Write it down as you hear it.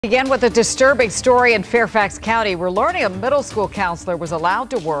Again with a disturbing story in Fairfax County. We're learning a middle school counselor was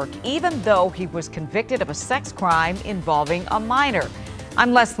allowed to work even though he was convicted of a sex crime involving a minor.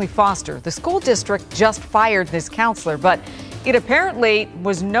 I'm Leslie Foster. The school district just fired this counselor, but it apparently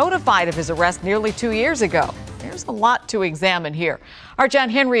was notified of his arrest nearly 2 years ago. There's a lot to examine here. Our John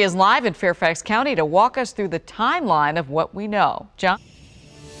Henry is live in Fairfax County to walk us through the timeline of what we know. John?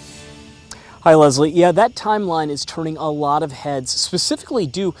 Hi, Leslie. Yeah, that timeline is turning a lot of heads, specifically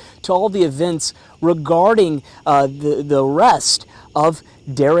due to all the events regarding the arrest of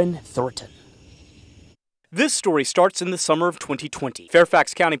Darren Thornton. This story starts in the summer of 2020.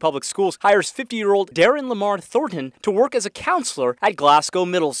 Fairfax County Public Schools hires 50-year-old Darren Lamar Thornton to work as a counselor at Glasgow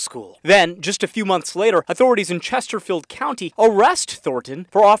Middle School. Then, just a few months later, authorities in Chesterfield County arrest Thornton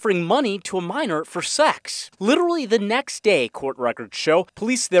for offering money to a minor for sex. Literally the next day, court records show,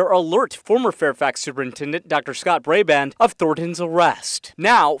 police there alert former Fairfax Superintendent Dr. Scott Braband of Thornton's arrest.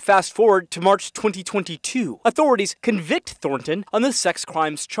 Now, fast forward to March 2022. Authorities convict Thornton on the sex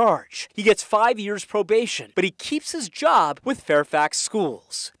crimes charge. He gets 5 years probation, but he keeps his job with Fairfax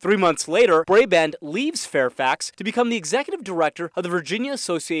Schools. 3 months later, Braband leaves Fairfax to become the executive director of the Virginia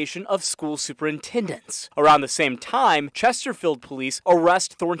Association of School Superintendents. Around the same time, Chesterfield police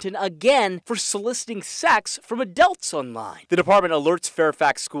arrest Thornton again for soliciting sex from adults online. The department alerts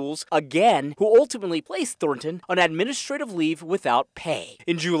Fairfax Schools again, who ultimately placed Thornton on administrative leave without pay.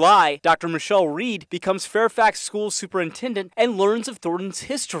 In July, Dr. Michelle Reed becomes Fairfax Schools superintendent and learns of Thornton's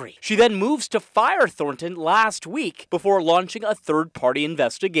history. She then moves to fire Thornton last week before launching a third-party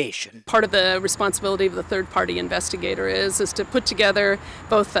investigation. Part of the responsibility of the third-party investigator is to put together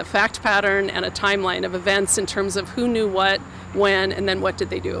both a fact pattern and a timeline of events in terms of who knew what, when, and then what did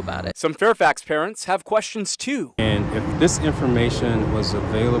they do about it. Some Fairfax parents have questions too. And if this information was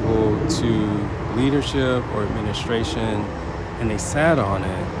available to leadership or administration and they sat on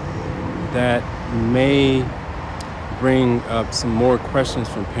it, that may bring up some more questions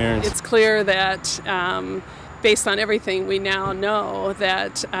from parents. It's clear that based on everything we now know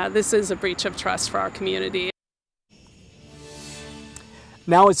that this is a breach of trust for our community.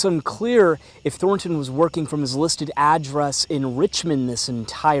 Now it's unclear if Thornton was working from his listed address in Richmond this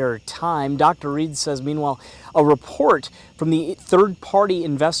entire time. Dr. Reed says, meanwhile, a report from the third-party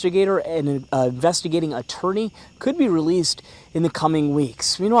investigator and investigating attorney could be released in the coming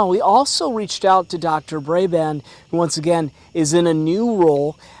weeks. Meanwhile, we also reached out to Dr. Braband, who once again is in a new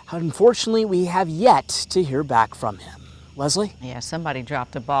role. Unfortunately, we have yet to hear back from him. Leslie? Yeah, somebody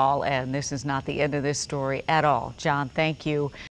dropped a ball, and this is not the end of this story at all. John, thank you.